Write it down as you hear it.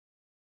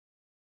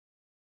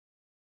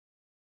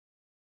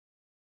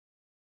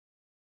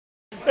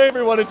Hey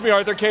everyone, it's me,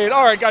 Arthur Kade.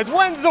 All right, guys,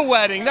 when's the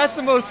wedding? That's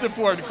the most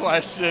important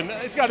question.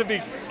 It's got to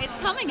be... It's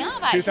coming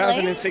up, actually.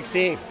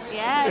 2016.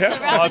 Yeah, it's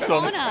around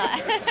awesome. the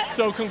corner.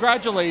 So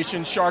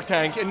congratulations, Shark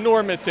Tank,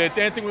 enormous hit.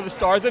 Dancing with the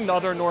Stars,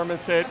 another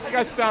enormous hit. You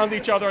guys found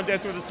each other on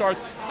Dancing with the Stars.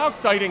 How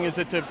exciting is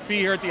it to be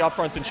here at the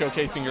Upfront and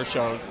showcasing your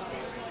shows?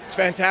 It's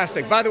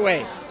fantastic. By the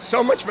way,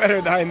 so much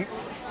better than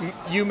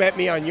you met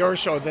me on your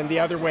show than the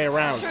other way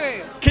around. True.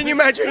 Can you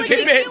imagine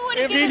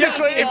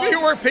if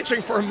you were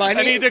pitching for money?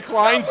 And he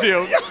declined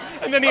to.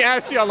 And then he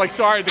asked you, I'm like,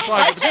 sorry, I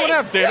declined. Do you want to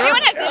have dinner? You want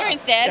to have dinner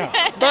instead?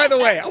 Yeah. By the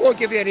way, I won't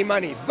give you any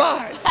money,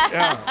 but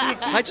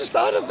I just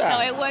thought of that.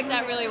 No, it worked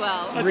out really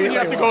well. That's when you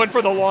have to go in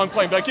for the long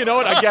play. Be like, you know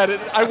what, I get it.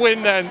 I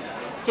win then.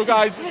 So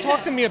guys,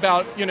 talk to me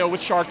about,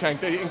 with Shark Tank,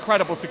 the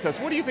incredible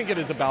success. What do you think it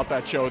is about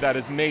that show that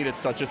has made it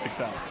such a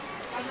success?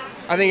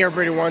 I think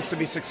everybody wants to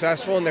be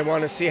successful and they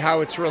want to see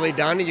how it's really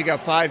done. And you got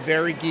 5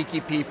 very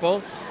geeky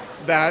people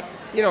that,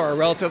 are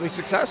relatively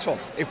successful.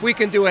 If we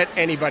can do it,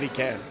 anybody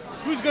can.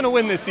 Who's going to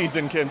win this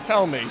season, Kim?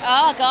 Tell me.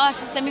 Oh gosh,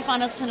 the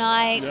semifinals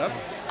tonight. Yep.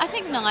 I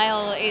think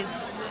Niall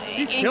is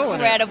Killing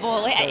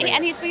incredible. it.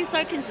 And he's been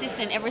so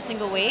consistent every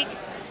single week.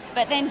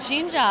 But then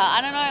Ginger,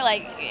 I don't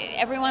know,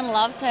 everyone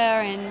loves her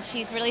and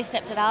she's really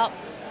stepped it up.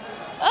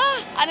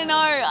 I don't know,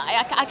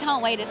 I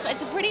can't wait.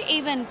 It's a pretty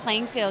even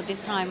playing field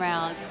this time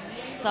round.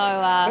 So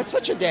that's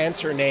such a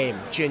dancer name,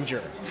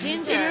 Ginger.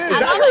 Ginger. Is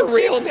that her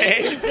real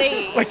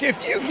name? Like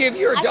if you give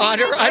your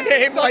daughter a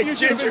name like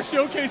Ginger,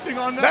 showcasing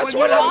on that. That's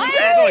what I'm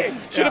saying.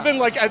 Should have been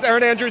like, as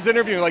Erin Andrews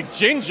interviewing, like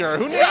Ginger.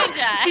 Who knows?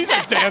 She's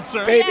a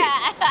dancer. Baby,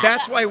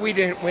 that's why we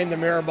didn't win the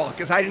Mirror Ball,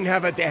 because I didn't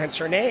have a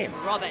dancer name.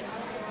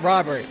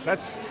 Robert.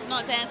 That's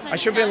not dancing. I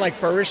should have been like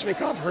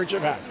Baryshnikov,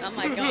 Herjavec. Oh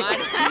my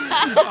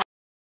God.